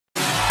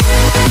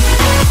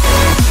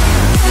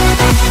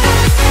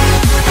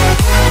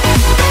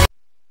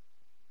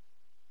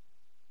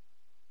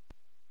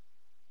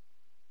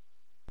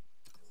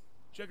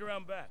stick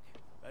around back.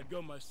 I'd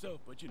go myself,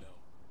 but you know,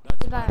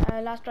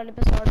 not last वाले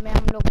episode में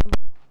हम लोग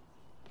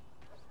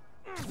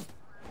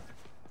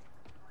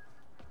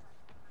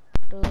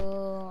तो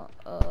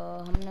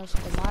हमने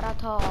उसको मारा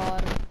था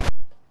और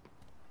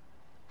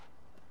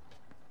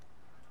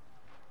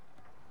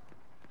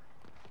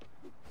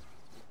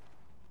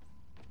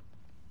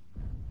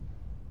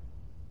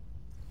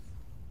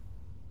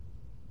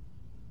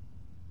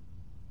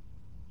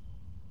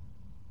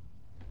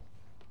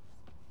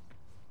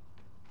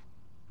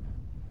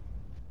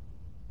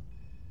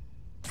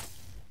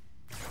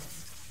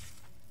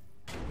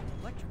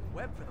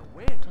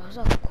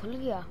खुल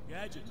गया.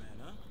 Gadget man,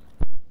 huh?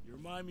 You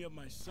remind me of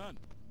my son.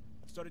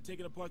 Started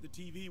taking apart the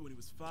TV when he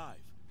was 5.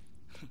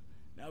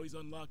 Now he's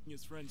unlocking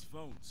his friends'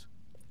 phones.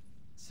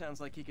 Sounds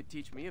like he could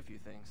teach me a few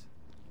things.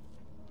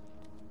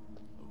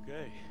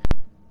 Okay.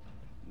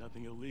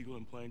 Nothing illegal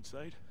in plain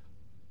sight?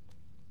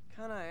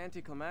 Kinda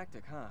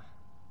anticlimactic, huh?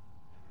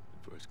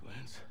 At first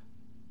glance.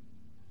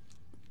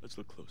 Let's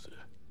look closer.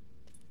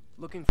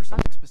 Looking for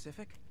something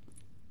specific?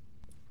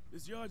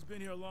 This yard's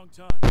been here a long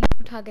time.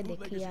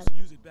 Bootleggers used to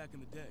use it back in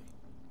the day.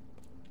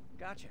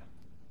 Gotcha.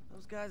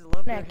 Those guys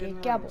love their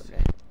hidden rooms.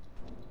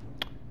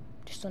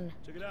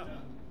 Check it out.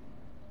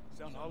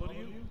 Sound hollow to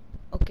you?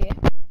 Okay.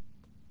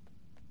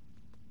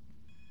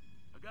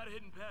 I got a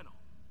hidden panel,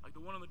 like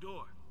the one on the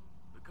door.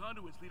 The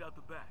conduits lead out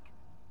the back.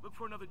 Look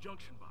for another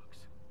junction box.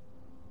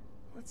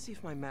 Let's see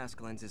if my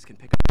mask lenses can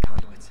pick up the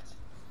conduits.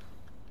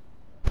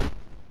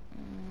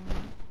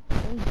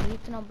 ये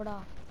इतना बड़ा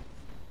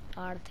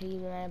R3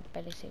 मैंने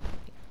पहले से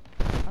किया.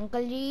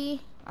 Uncle जी,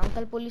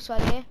 uncle police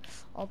वाले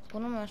और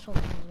पुनः मैं सो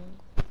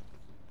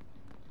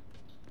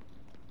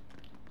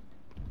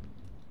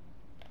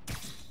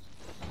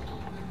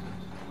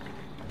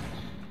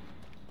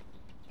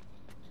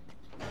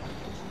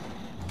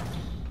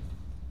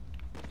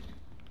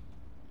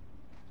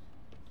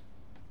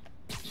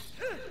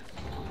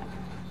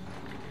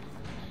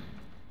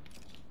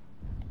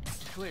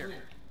Clear.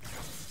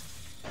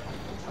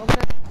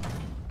 Okay.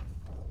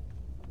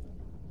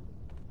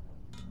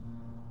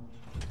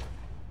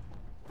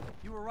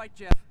 You were right,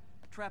 Jeff.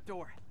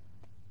 Trapdoor.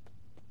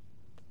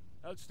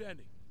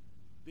 Outstanding.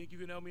 Think you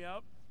can help me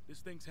out? This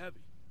thing's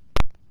heavy.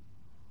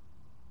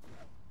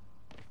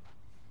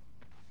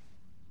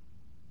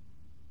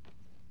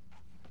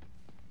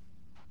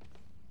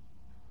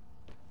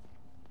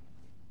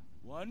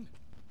 One,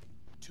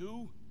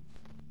 2,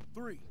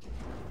 3.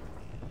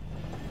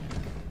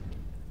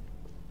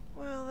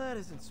 Well, that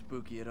isn't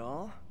spooky at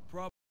all.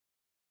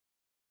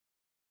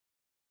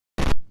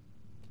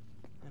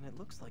 And it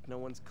looks like no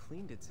one's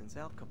cleaned it since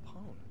Al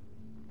Capone.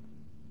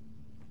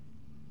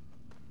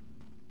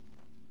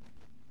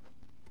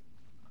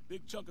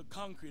 Big chunk of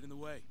concrete in the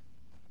way.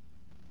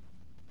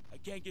 I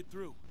can't get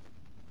through.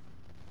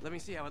 Let me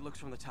see how it looks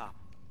from the top.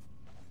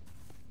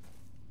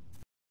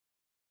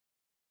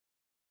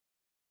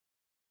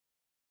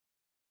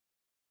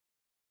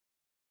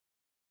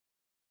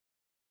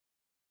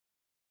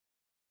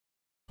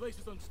 Place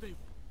is unstable.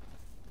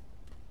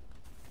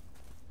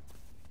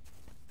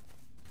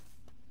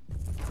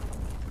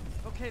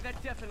 Okay,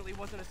 that definitely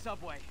wasn't a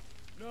subway.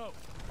 No.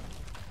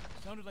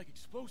 Sounded like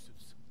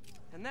explosives.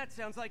 And that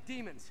sounds like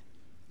demons.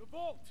 The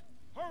vault!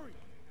 Hurry!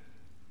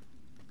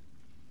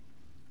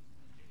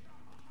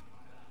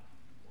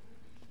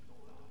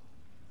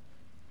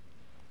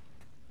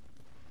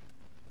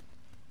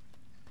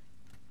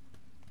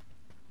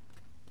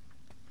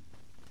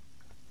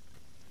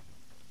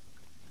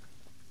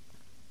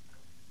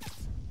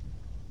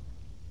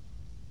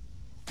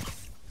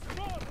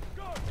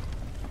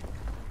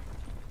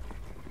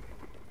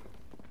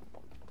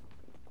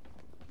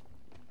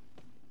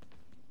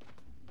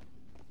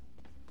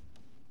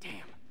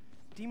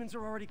 Demons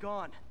are already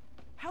gone.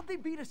 How'd they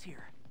beat us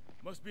here?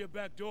 Must be a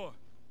back door.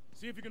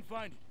 See if you can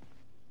find it.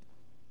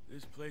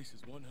 This place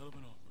is one hell of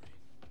an armory.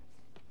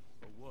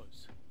 Or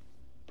was.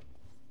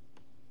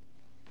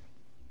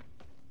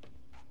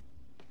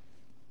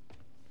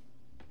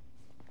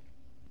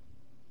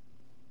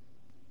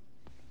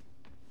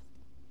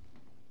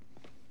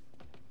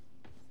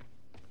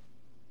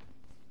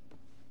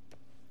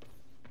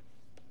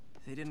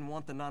 They didn't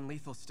want the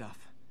non-lethal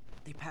stuff.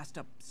 They passed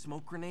up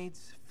smoke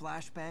grenades,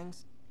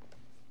 flashbangs.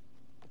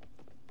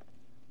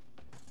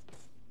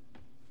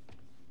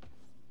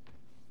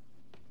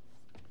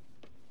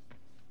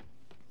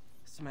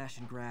 Smash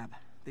and grab.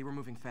 They were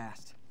moving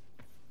fast.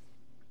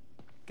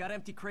 Got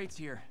empty crates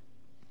here.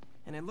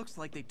 And it looks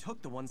like they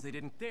took the ones they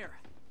didn't. There!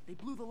 They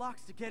blew the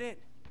locks to get in.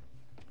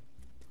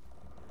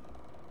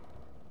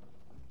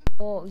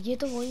 Oh, ये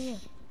तो वही है.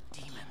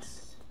 Demons.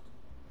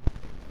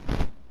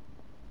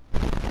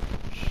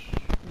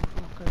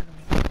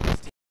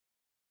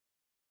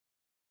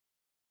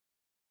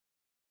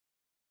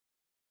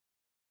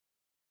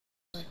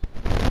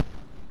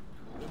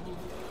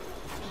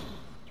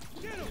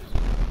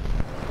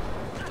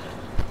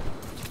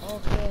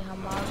 Okay,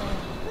 हम आ गए.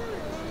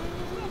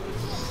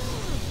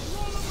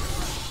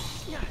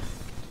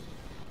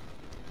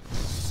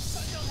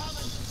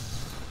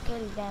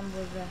 Kill them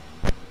with the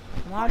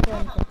मार दो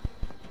उनको.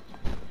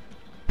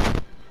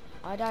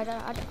 आजा आजा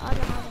आजा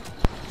आजा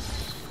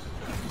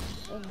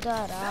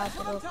इधर आ।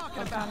 तो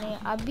पता नहीं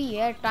अभी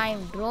है टाइम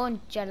ड्रोन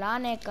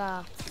चलाने का।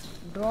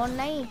 ड्रोन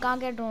नहीं, कहाँ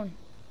गया ड्रोन?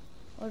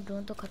 और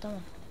ड्रोन तो खत्म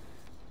है।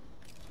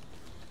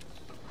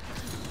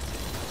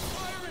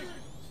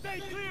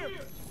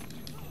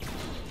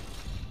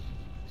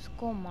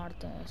 इसको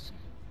मारते हैं ऐसे।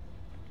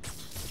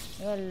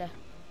 ये ले,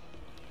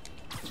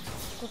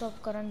 इसको तो अब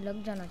करंट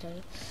लग जाना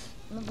चाहिए।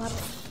 मैं बाहर।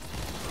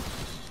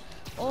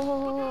 ओहो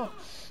हो,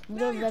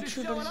 मुझे वेब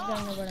शूटर से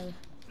जाना पड़ेगा।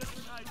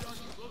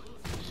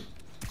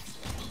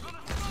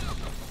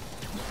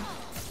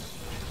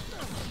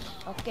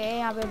 ओके,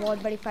 यहाँ पे बहुत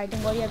बड़ी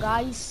फाइटिंग हो रही है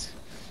गाइस।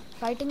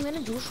 फाइटिंग में ना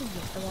जोश उठ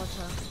जाता है बहुत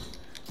सारा।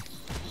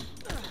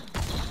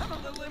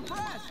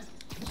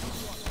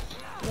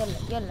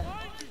 ये ले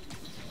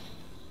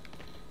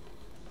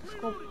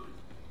इसको।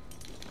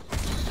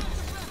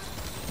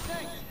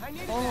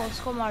 ओह,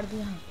 उसको मार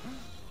दिया।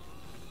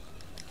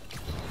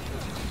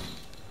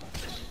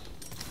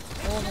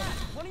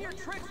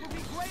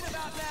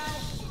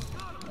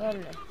 ये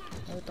ले,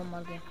 ये तो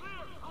मर गया।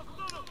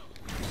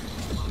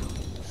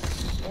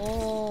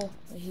 ओह,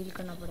 हील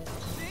करना पड़ेगा।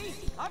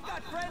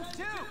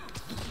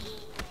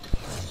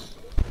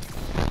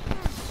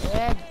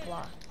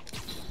 वाह,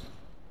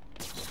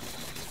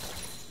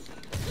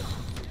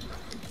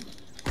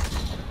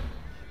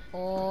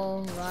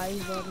 ओह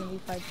गाइस, बहुत लंबी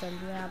फाइट चल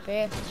रही है यहाँ पे।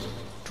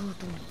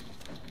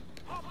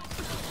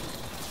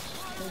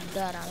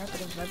 इधर आना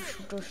तेरे वेब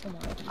शूटर से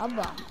मारो।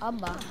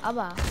 अब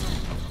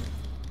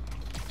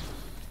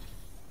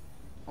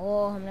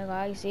ओह, हमने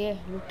गाइस ये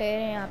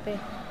लुटेरे हैं यहाँ पे।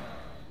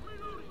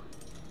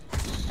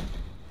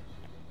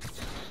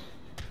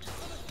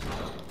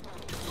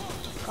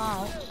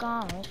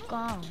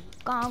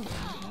 कहाँ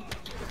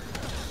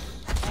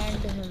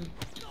एंड हिम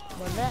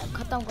बोल रहे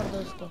खत्म कर दो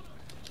उसको।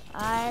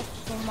 आए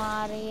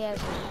तुम्हारी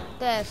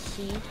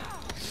तैसी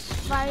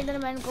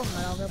स्पाइडरमैन को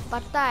हराओगे,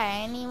 पता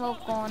है नहीं वो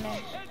कौन है।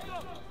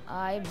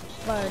 आए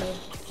बड़े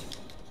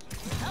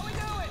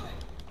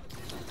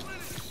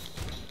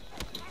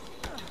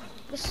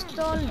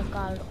पिस्तौल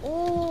निकाल।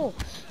 ओह,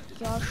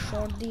 क्या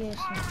शॉट दिया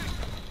इसने।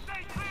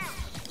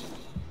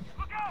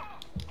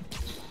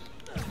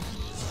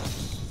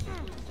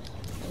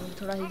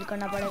 थोड़ा हील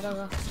करना पड़ेगा।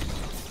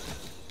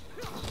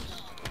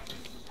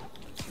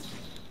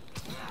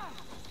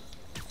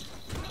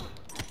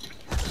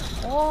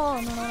 ओह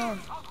नो,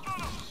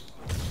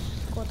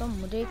 इसको तो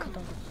मुझे ही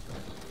खत्म।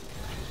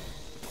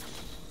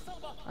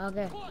 आ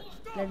गए,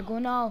 लेट गो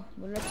नाउ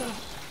बोला। चल।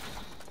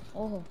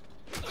 ओहो,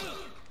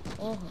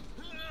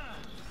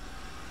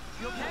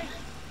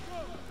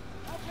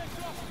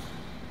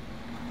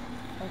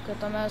 ओके,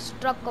 तो मैं उस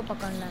ट्रक को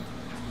पकड़ना है।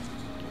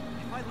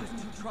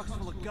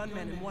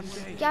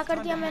 क्या कर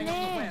दिया मैंने?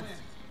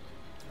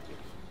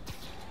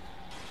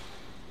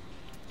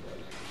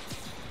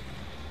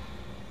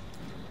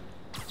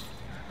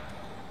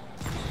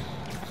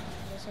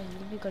 ऐसा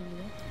हील भी कर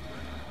लिया।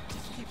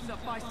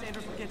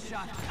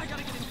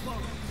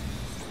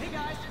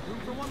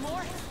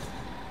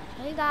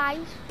 Hey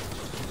guys.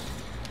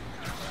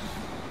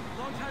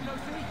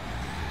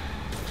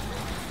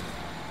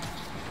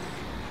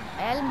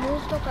 एल मूव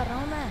तो कर रहा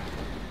हूँ मैं।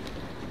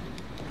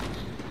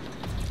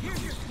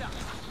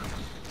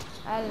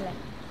 एल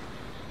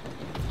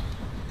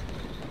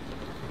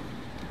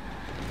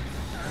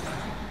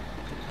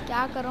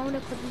क्या कर रहा हूँ मुझे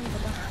खुद नहीं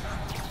पता।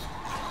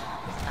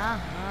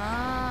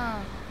 हाँ,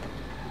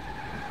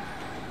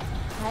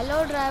 हेलो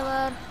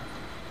ड्राइवर।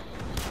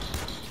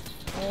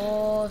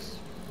 ओ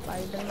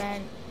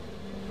स्पाइडरमैन,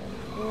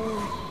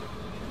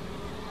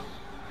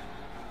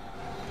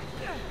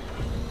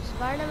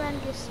 स्पाइडरमैन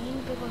के सीन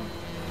पे कोई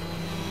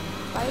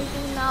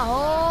फाइटिंग ना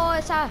हो,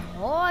 ऐसा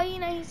हो ही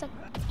नहीं सकता।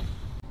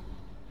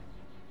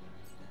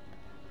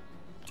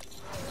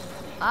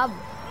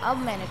 अब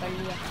मैंने कर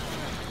लिया।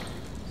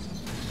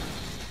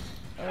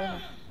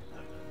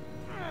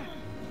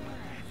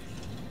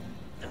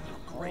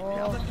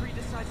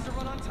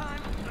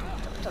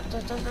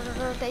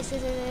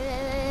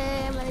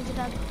 मैंने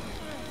जितना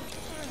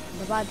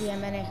दबा दिया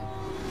मैंने।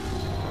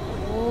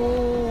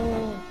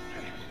 ओह,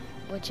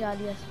 बचा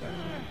लिया।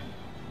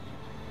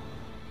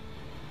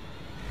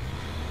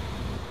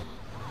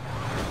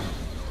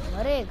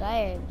 अरे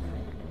गाय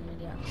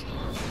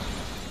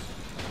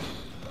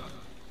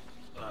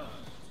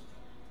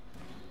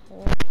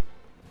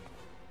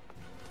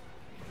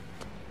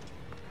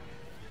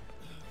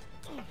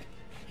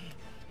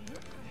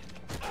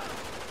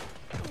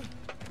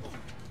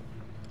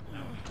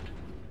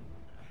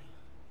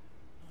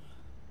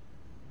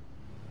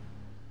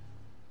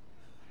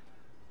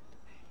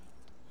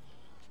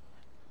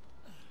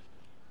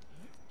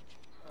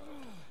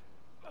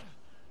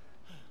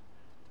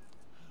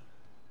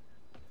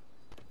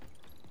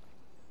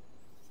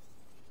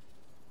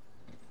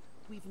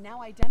We've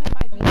now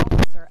identified the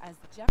officer as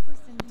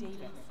Jefferson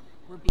Davis.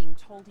 We're being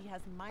told he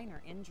has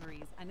minor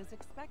injuries and is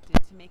expected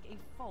to make a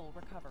full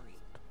recovery.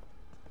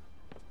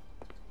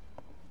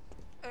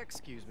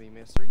 Excuse me,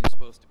 miss. Are you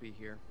supposed to be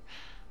here?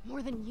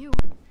 More than you.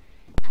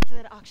 After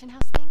that auction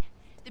house thing,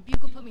 the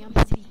Bugle put me on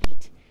the city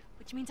beat.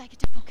 which means I get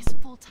to focus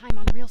full time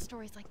on real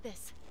stories like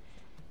this.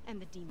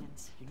 And the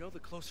demons. You know the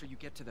closer you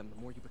get to them, the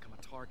more you become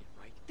a target,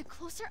 right? The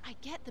closer I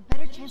get, the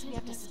better chance we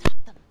have to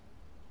stop them.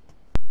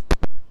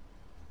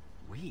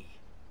 We?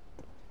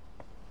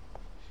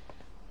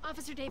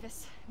 Officer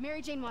Davis,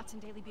 Mary Jane Watson,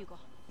 Daily Bugle.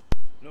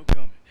 No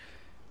comment.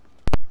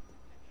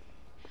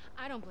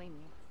 I don't blame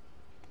you.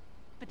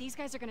 But these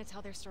guys are gonna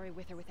tell their story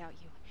with or without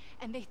you.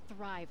 And they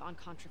thrive on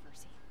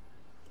controversy.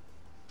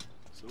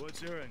 So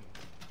what's your angle?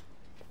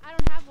 I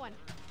don't have one.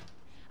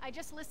 I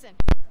just listen.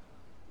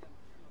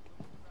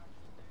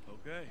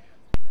 Okay.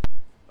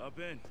 Up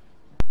in.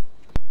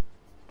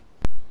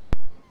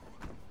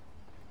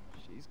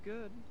 She's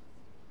good.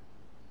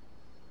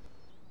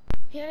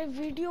 यार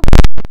video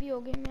भी हो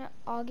गई, मैं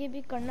आगे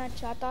भी करना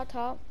चाहता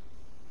था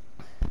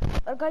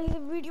और कल ये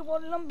वीडियो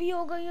बहुत लंबी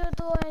हो गई है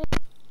तो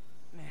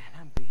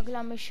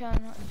अगला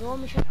mission 2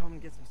 mission home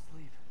and get some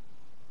sleep.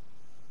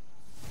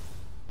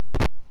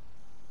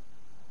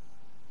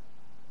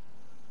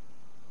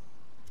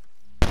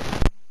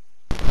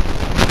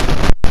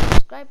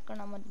 Subscribe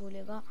करना मत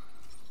भूलिएगा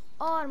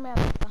और मैं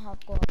मिलता हूं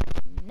आपको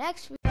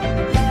नेक्स्ट